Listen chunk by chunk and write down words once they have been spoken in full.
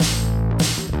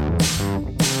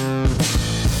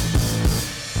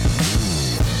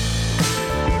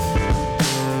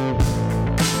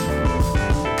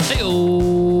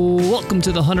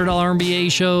Welcome to the $100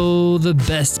 MBA Show, the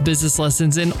best business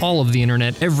lessons in all of the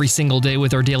internet every single day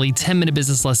with our daily 10-minute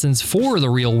business lessons for the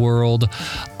real world.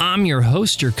 I'm your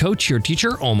host, your coach, your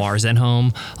teacher, Omar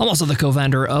Zenhom. I'm also the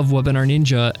co-founder of Webinar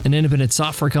Ninja, an independent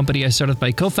software company I started with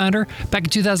my co-founder back in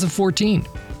 2014.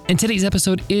 And today's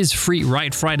episode is Free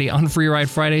Ride Friday. On Free Ride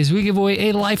Fridays, we give away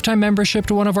a lifetime membership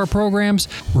to one of our programs.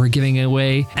 We're giving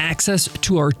away access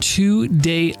to our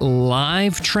 2-day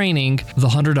live training, the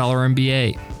 $100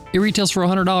 MBA. It retails for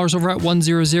 $100 over at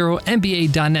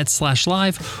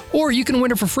 100mba.net/live, or you can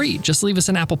win it for free. Just leave us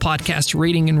an Apple Podcast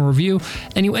rating and review,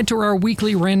 and you enter our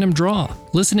weekly random draw.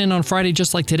 Listen in on Friday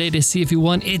just like today to see if you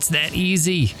won. It's that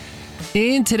easy.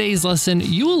 In today's lesson,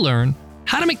 you will learn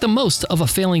how to make the most of a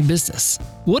failing business.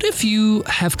 What if you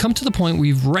have come to the point where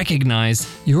you've recognized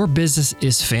your business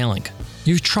is failing?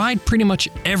 You've tried pretty much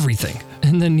everything,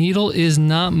 and the needle is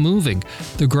not moving.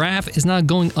 The graph is not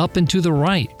going up and to the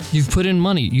right. You've put in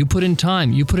money, you put in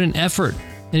time, you put in effort,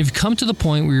 and you've come to the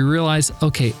point where you realize,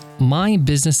 okay, my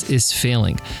business is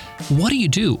failing. What do you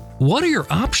do? What are your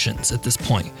options at this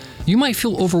point? You might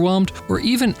feel overwhelmed or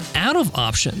even out of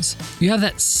options. You have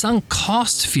that sunk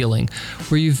cost feeling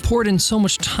where you've poured in so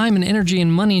much time and energy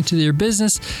and money into your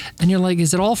business, and you're like,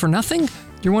 is it all for nothing?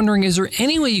 You're wondering, is there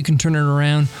any way you can turn it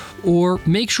around or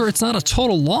make sure it's not a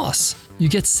total loss? You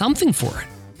get something for it.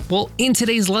 Well, in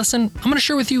today's lesson, I'm going to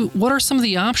share with you what are some of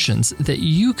the options that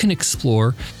you can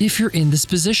explore if you're in this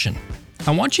position.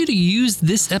 I want you to use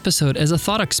this episode as a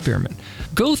thought experiment.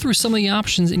 Go through some of the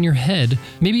options in your head,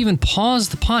 maybe even pause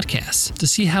the podcast to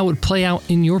see how it would play out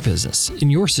in your business,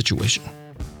 in your situation.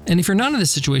 And if you're not in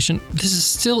this situation, this is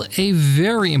still a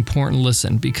very important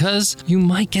listen because you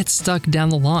might get stuck down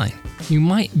the line. You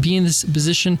might be in this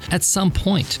position at some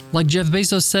point. Like Jeff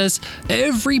Bezos says,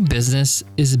 every business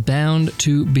is bound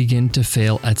to begin to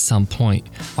fail at some point.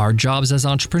 Our jobs as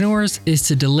entrepreneurs is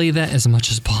to delay that as much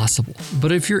as possible.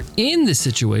 But if you're in this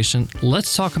situation,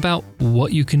 let's talk about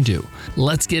what you can do.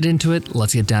 Let's get into it.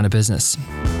 Let's get down to business.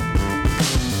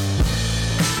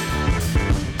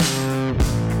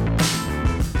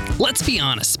 Let's be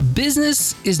honest,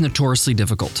 business is notoriously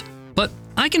difficult, but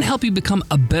I can help you become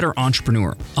a better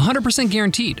entrepreneur, 100%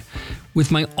 guaranteed,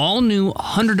 with my all-new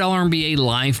 $100 MBA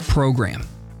live program.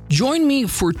 Join me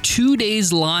for 2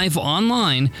 days live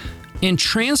online and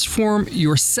transform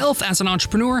yourself as an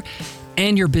entrepreneur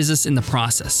and your business in the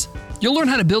process. You'll learn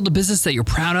how to build a business that you're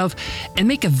proud of and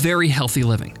make a very healthy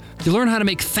living. You'll learn how to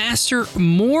make faster,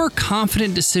 more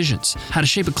confident decisions, how to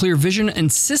shape a clear vision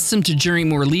and system to generate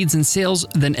more leads and sales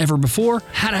than ever before,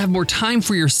 how to have more time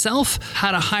for yourself,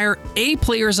 how to hire A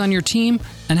players on your team,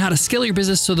 and how to scale your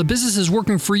business so the business is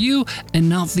working for you and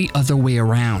not the other way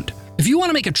around. If you want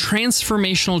to make a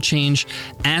transformational change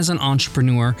as an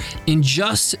entrepreneur in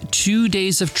just 2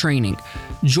 days of training,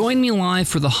 join me live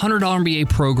for the $100 MBA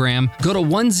program. Go to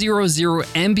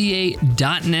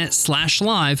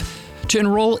 100mba.net/live to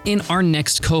enroll in our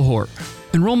next cohort.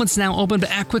 Enrollment's now open, but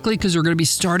act quickly because we're going to be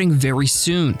starting very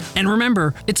soon. And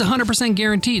remember, it's 100%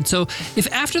 guaranteed. So if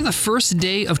after the first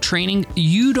day of training,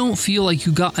 you don't feel like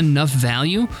you got enough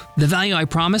value, the value I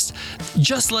promised,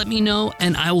 just let me know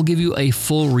and I will give you a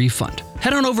full refund.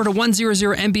 Head on over to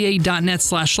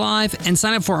 100mba.net/live and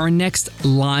sign up for our next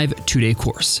live 2-day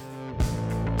course.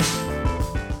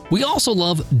 We also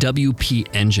love WP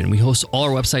Engine. We host all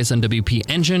our websites on WP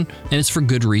Engine, and it's for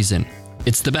good reason.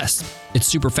 It's the best. It's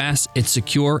super fast, it's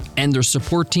secure, and their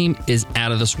support team is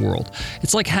out of this world.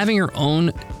 It's like having your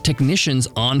own technicians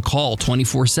on call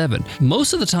 24/7.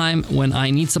 Most of the time when I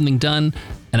need something done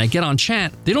and I get on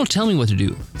chat, they don't tell me what to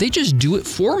do. They just do it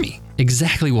for me.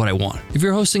 Exactly what I want. If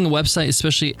you're hosting a website,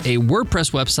 especially a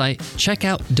WordPress website, check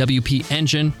out WP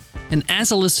Engine. And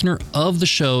as a listener of the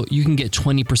show, you can get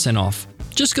 20% off.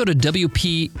 Just go to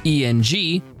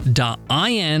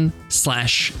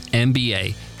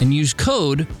wpeng.in/MBA and use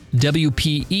code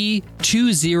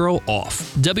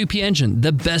WPE20OFF. WP Engine,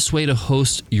 the best way to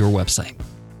host your website.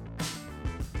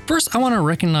 First, I want to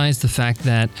recognize the fact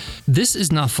that this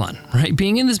is not fun, right?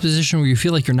 Being in this position where you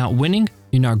feel like you're not winning,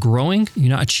 you're not growing, you're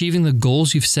not achieving the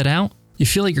goals you've set out, you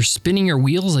feel like you're spinning your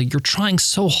wheels, like you're trying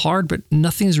so hard, but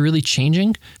nothing's really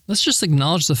changing. Let's just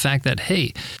acknowledge the fact that,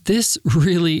 hey, this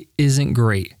really isn't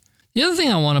great. The other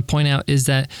thing I want to point out is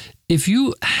that if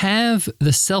you have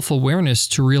the self-awareness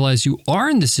to realize you are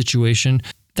in this situation,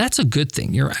 that's a good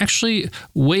thing. You're actually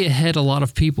way ahead a lot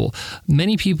of people.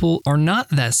 Many people are not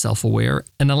that self-aware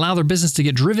and allow their business to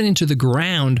get driven into the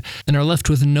ground and are left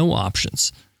with no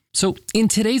options. So in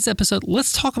today's episode,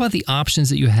 let's talk about the options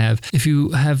that you have if you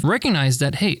have recognized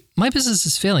that, hey, my business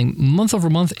is failing. Month over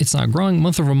month, it's not growing.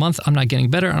 Month over month, I'm not getting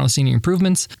better. I don't see any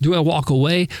improvements. Do I walk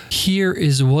away? Here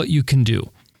is what you can do.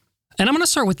 And I'm going to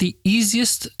start with the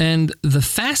easiest and the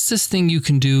fastest thing you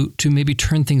can do to maybe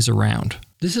turn things around.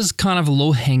 This is kind of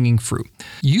low-hanging fruit.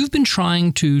 You've been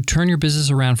trying to turn your business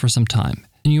around for some time,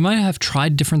 and you might have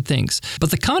tried different things.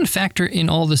 But the common factor in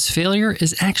all this failure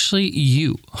is actually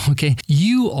you, okay?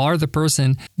 You are the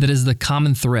person that is the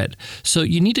common thread. So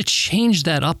you need to change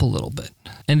that up a little bit.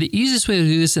 And the easiest way to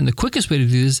do this and the quickest way to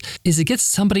do this is to get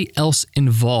somebody else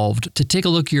involved to take a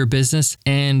look at your business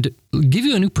and give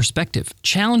you a new perspective,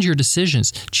 challenge your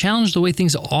decisions, challenge the way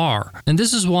things are. And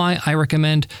this is why I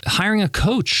recommend hiring a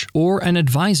coach or an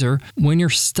advisor when you're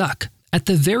stuck. At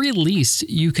the very least,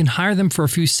 you can hire them for a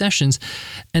few sessions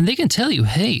and they can tell you,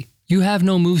 hey, you have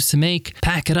no moves to make,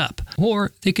 pack it up.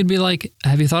 Or they could be like,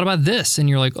 have you thought about this? And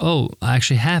you're like, oh, I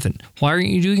actually haven't. Why aren't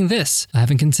you doing this? I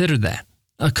haven't considered that.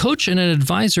 A coach and an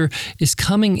advisor is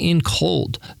coming in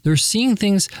cold. They're seeing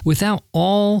things without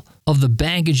all of the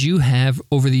baggage you have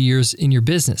over the years in your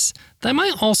business. They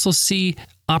might also see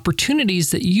opportunities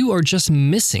that you are just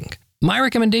missing. My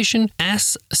recommendation,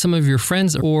 ask some of your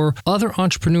friends or other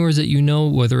entrepreneurs that you know,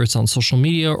 whether it's on social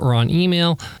media or on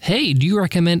email, hey, do you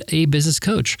recommend a business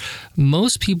coach?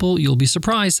 Most people, you'll be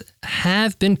surprised,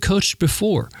 have been coached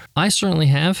before. I certainly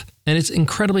have, and it's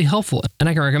incredibly helpful. And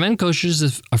I can recommend coaches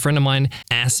if a friend of mine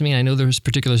asks me, I know there's a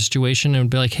particular situation, and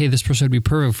be like, hey, this person would be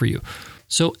perfect for you.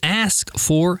 So ask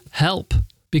for help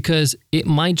because it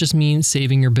might just mean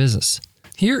saving your business.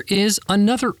 Here is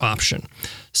another option.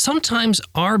 Sometimes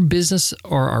our business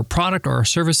or our product or our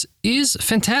service is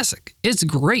fantastic. It's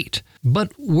great,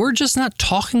 but we're just not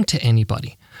talking to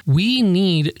anybody. We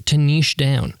need to niche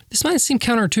down. This might seem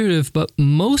counterintuitive, but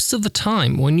most of the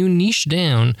time when you niche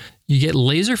down, you get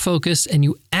laser focused and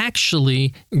you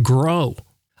actually grow.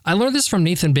 I learned this from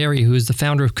Nathan Barry, who is the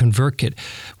founder of ConvertKit.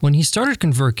 When he started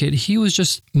ConvertKit, he was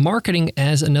just marketing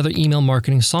as another email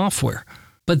marketing software.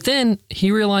 But then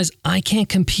he realized I can't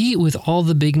compete with all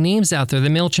the big names out there, the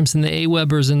MailChimps and the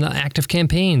Awebers and the Active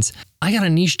Campaigns. I got to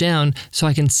niche down so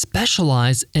I can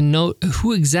specialize and know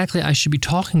who exactly I should be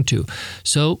talking to.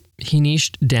 So he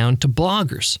niched down to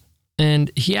bloggers.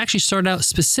 And he actually started out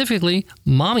specifically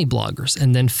mommy bloggers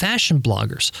and then fashion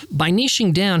bloggers. By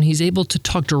niching down, he's able to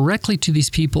talk directly to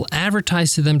these people,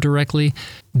 advertise to them directly,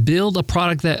 build a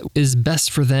product that is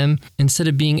best for them instead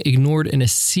of being ignored in a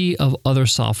sea of other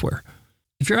software.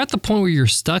 If you're at the point where you're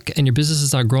stuck and your business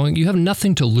is not growing, you have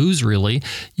nothing to lose really.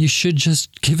 You should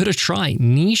just give it a try.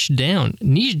 Niche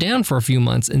down for a few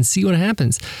months and see what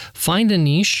happens. Find a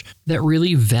niche that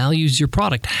really values your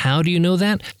product. How do you know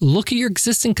that? Look at your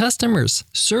existing customers.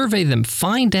 Survey them.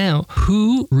 Find out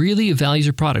who really values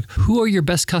your product. Who are your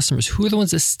best customers? Who are the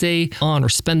ones that stay on or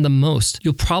spend the most?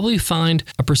 You'll probably find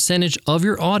a percentage of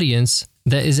your audience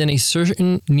that is in a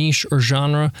certain niche or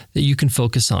genre that you can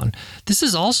focus on. This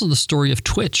is also the story of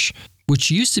Twitch, which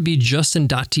used to be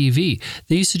Justin.tv.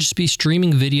 They used to just be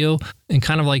streaming video and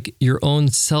kind of like your own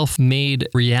self-made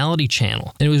reality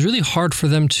channel. And it was really hard for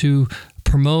them to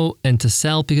promote and to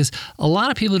sell because a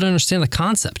lot of people don't understand the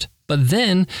concept. But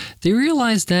then they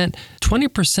realized that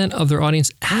 20% of their audience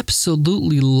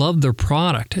absolutely loved their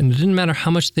product. And it didn't matter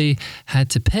how much they had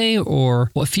to pay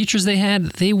or what features they had,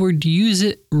 they would use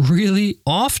it really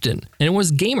often. And it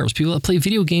was gamers, people that play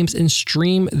video games and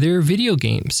stream their video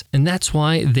games. And that's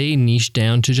why they niched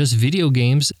down to just video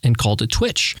games and called it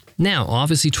Twitch. Now,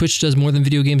 obviously, Twitch does more than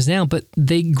video games now, but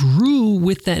they grew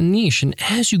with that niche. And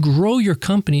as you grow your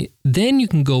company, then you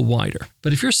can go wider.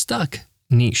 But if you're stuck,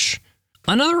 niche.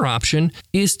 Another option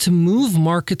is to move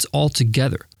markets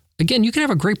altogether. Again, you can have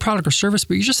a great product or service,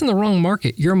 but you're just in the wrong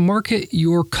market. Your market,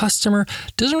 your customer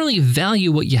doesn't really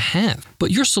value what you have, but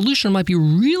your solution might be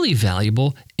really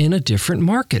valuable in a different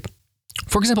market.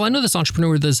 For example, I know this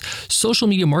entrepreneur does social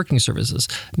media marketing services,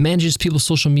 manages people's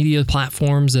social media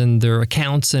platforms and their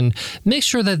accounts, and makes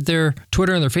sure that their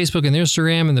Twitter and their Facebook and their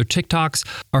Instagram and their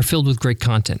TikToks are filled with great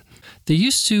content. They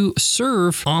used to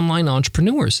serve online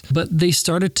entrepreneurs, but they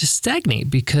started to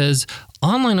stagnate because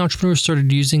online entrepreneurs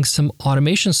started using some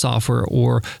automation software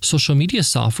or social media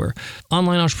software.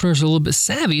 Online entrepreneurs are a little bit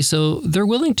savvy, so they're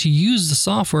willing to use the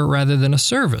software rather than a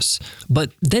service.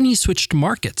 But then he switched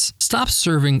markets, stopped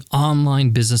serving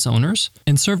online business owners,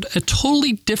 and served a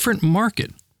totally different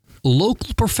market.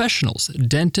 Local professionals,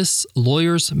 dentists,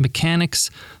 lawyers,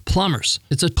 mechanics, plumbers.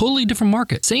 It's a totally different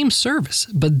market. Same service,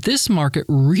 but this market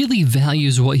really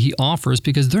values what he offers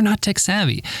because they're not tech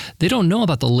savvy. They don't know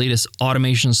about the latest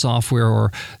automation software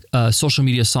or social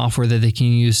media software that they can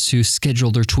use to schedule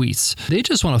their tweets. They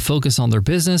just want to focus on their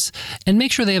business and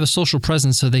make sure they have a social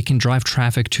presence so they can drive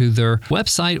traffic to their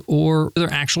website or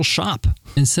their actual shop.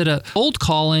 Instead of cold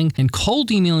calling and cold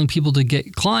emailing people to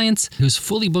get clients who's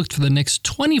fully booked for the next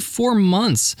 24 for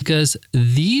months because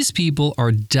these people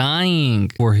are dying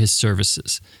for his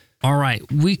services. All right,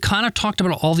 we kind of talked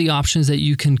about all the options that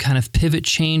you can kind of pivot,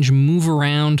 change, move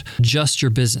around, adjust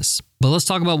your business. But let's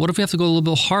talk about what if we have to go a little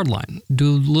bit hardline, do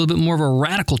a little bit more of a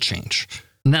radical change.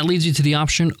 And that leads you to the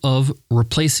option of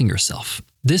replacing yourself.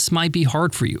 This might be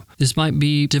hard for you. This might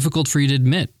be difficult for you to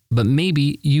admit, but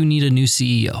maybe you need a new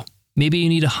CEO. Maybe you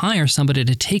need to hire somebody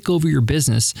to take over your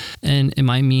business, and it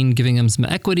might mean giving them some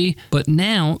equity, but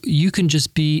now you can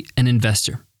just be an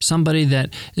investor. Somebody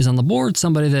that is on the board,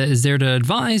 somebody that is there to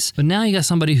advise, but now you got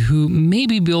somebody who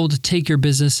maybe be able to take your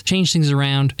business, change things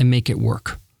around, and make it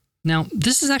work. Now,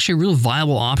 this is actually a real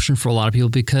viable option for a lot of people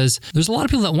because there's a lot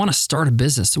of people that want to start a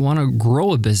business, want to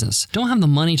grow a business, don't have the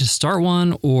money to start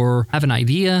one or have an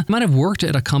idea, might have worked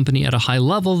at a company at a high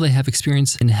level, they have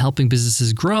experience in helping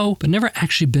businesses grow, but never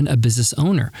actually been a business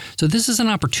owner. So this is an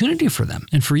opportunity for them.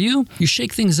 And for you, you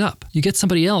shake things up. You get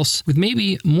somebody else with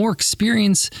maybe more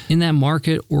experience in that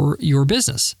market or your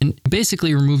business and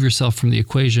basically remove yourself from the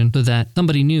equation so that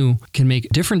somebody new can make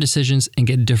different decisions and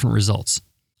get different results.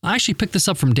 I actually picked this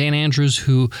up from Dan Andrews,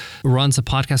 who runs a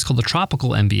podcast called The Tropical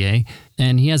MBA,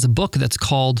 and he has a book that's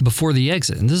called Before the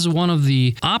Exit. And this is one of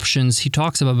the options he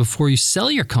talks about before you sell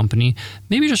your company.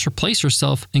 Maybe just replace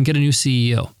yourself and get a new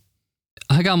CEO.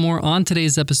 I got more on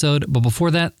today's episode, but before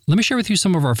that, let me share with you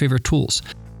some of our favorite tools.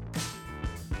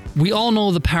 We all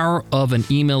know the power of an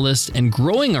email list and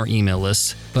growing our email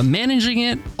lists, but managing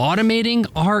it, automating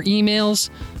our emails,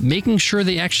 making sure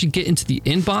they actually get into the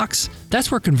inbox,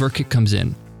 that's where ConvertKit comes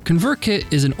in.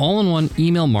 ConvertKit is an all-in-one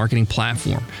email marketing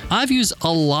platform. I've used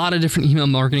a lot of different email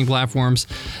marketing platforms,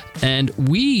 and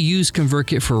we use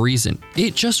ConvertKit for a reason.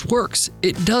 It just works.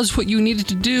 It does what you need it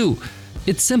to do.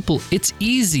 It's simple, it's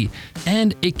easy,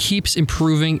 and it keeps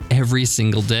improving every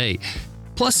single day.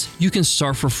 Plus, you can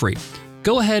start for free.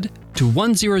 Go ahead to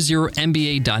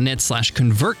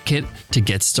 100mba.net/ConvertKit to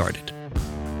get started.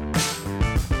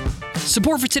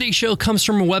 Support for today's show comes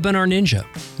from Webinar Ninja.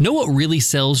 Know what really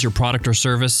sells your product or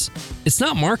service? It's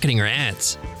not marketing or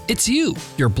ads. It's you,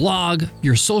 your blog,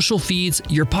 your social feeds,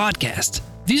 your podcast.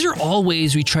 These are all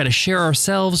ways we try to share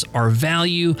ourselves, our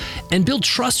value, and build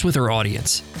trust with our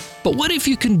audience. But what if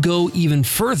you can go even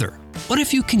further? What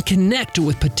if you can connect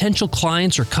with potential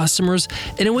clients or customers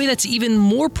in a way that's even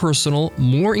more personal,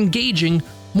 more engaging,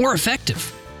 more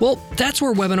effective? Well, that's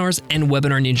where webinars and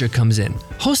Webinar Ninja comes in.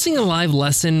 Hosting a live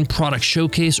lesson, product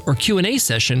showcase, or Q&A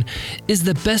session is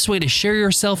the best way to share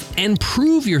yourself and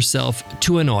prove yourself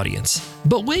to an audience.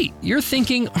 But wait, you're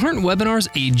thinking, aren't webinars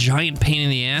a giant pain in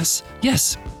the ass?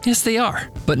 Yes, they are,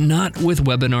 but not with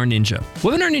Webinar Ninja.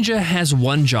 Webinar Ninja has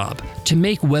one job: to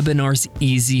make webinars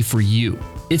easy for you.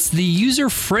 It's the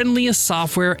user-friendliest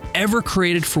software ever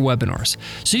created for webinars,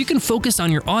 so you can focus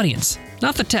on your audience,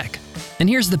 not the tech. And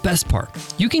here's the best part.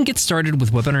 You can get started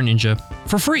with Webinar Ninja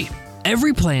for free.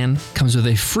 Every plan comes with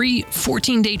a free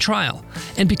 14-day trial.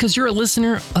 And because you're a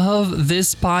listener of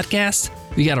this podcast,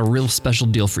 we got a real special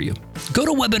deal for you. Go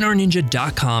to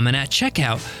webinarninja.com and at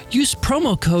checkout, use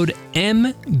promo code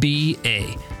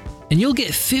MBA, and you'll get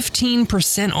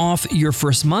 15% off your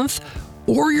first month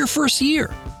or your first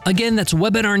year. Again, that's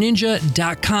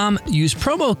webinarninja.com. Use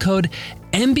promo code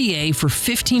MBA for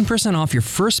 15% off your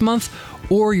first month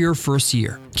or your first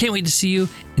year. Can't wait to see you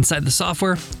inside the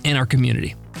software and our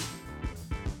community.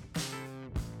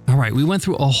 All right, we went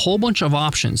through a whole bunch of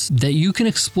options that you can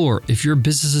explore if your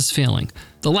business is failing.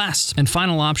 The last and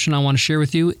final option I want to share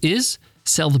with you is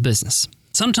sell the business.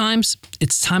 Sometimes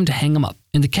it's time to hang them up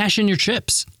and to cash in your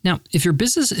chips. Now, if your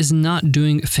business is not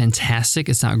doing fantastic,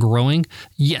 it's not growing,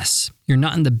 yes, you're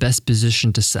not in the best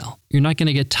position to sell. You're not going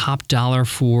to get top dollar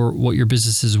for what your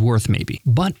business is worth maybe,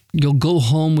 but you'll go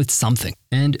home with something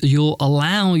and you'll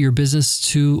allow your business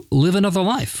to live another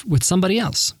life with somebody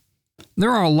else.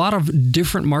 There are a lot of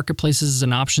different marketplaces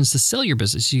and options to sell your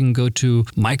business. You can go to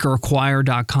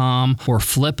microacquire.com or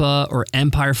Flippa or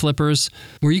Empire Flippers,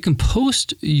 where you can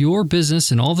post your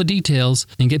business and all the details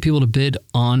and get people to bid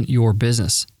on your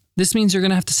business. This means you're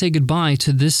going to have to say goodbye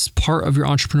to this part of your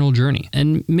entrepreneurial journey.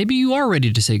 And maybe you are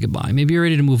ready to say goodbye. Maybe you're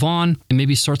ready to move on and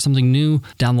maybe start something new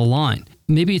down the line.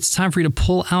 Maybe it's time for you to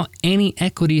pull out any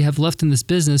equity you have left in this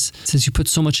business since you put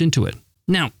so much into it.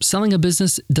 Now, selling a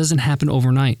business doesn't happen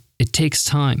overnight. It takes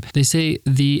time. They say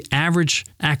the average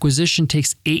acquisition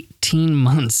takes 18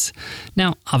 months.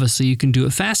 Now, obviously, you can do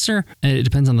it faster. It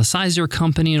depends on the size of your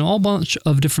company and a whole bunch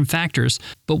of different factors.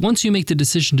 But once you make the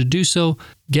decision to do so,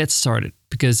 get started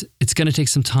because it's going to take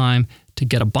some time to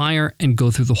get a buyer and go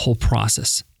through the whole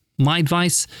process. My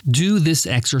advice, do this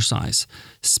exercise.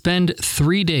 Spend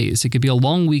 3 days. It could be a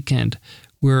long weekend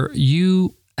where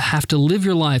you have to live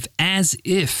your life as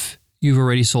if you've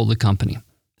already sold the company.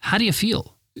 How do you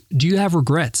feel? Do you have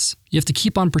regrets? You have to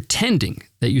keep on pretending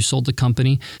that you sold the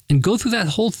company and go through that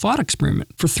whole thought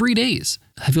experiment for 3 days.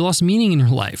 Have you lost meaning in your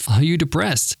life? Are you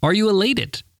depressed? Are you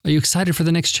elated? Are you excited for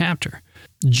the next chapter?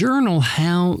 Journal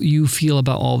how you feel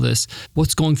about all this,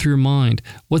 what's going through your mind,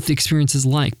 what the experience is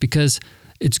like, because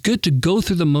it's good to go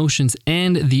through the motions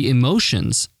and the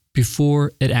emotions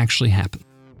before it actually happens.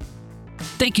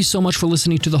 Thank you so much for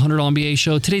listening to the $100 MBA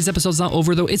show. Today's episode's not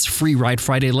over though. It's Free Ride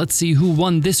Friday. Let's see who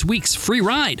won this week's free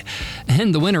ride.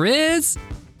 And the winner is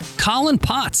Colin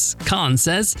Potts. Colin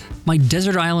says, my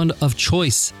desert island of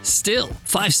choice. Still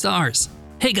 5 stars.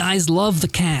 Hey guys, love the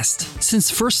cast. Since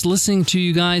first listening to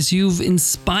you guys, you've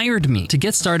inspired me to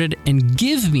get started and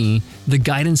give me the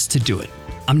guidance to do it.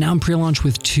 I'm now in pre-launch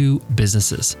with 2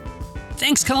 businesses.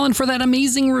 Thanks, Colin, for that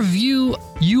amazing review.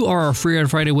 You are our Free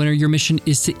Ride Friday winner. Your mission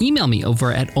is to email me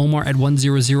over at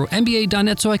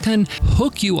omar@100mba.net so I can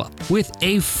hook you up with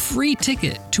a free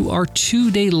ticket to our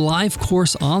 2-day live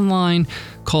course online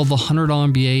called the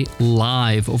 $100 MBA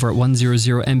Live over at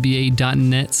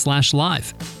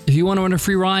 100mba.net/live. If you want to win a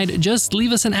free ride, just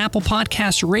leave us an Apple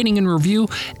Podcast rating and review,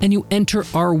 and you enter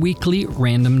our weekly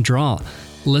random draw.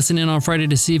 Listen in on Friday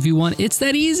to see if you won. It's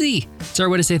that easy. It's our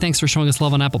way to say thanks for showing us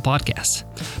love on Apple Podcasts.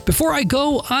 Before I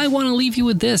go, I want to leave you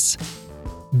with this.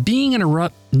 Being in a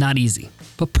rut, not easy.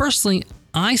 But personally,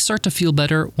 I start to feel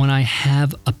better when I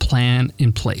have a plan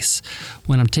in place,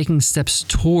 when I'm taking steps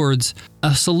towards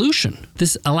a solution.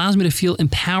 This allows me to feel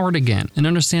empowered again and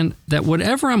understand that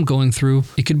whatever I'm going through,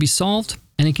 it could be solved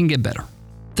and it can get better.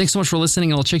 Thanks so much for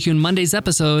listening, and I'll check you in Monday's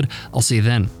episode. I'll see you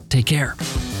then. Take care.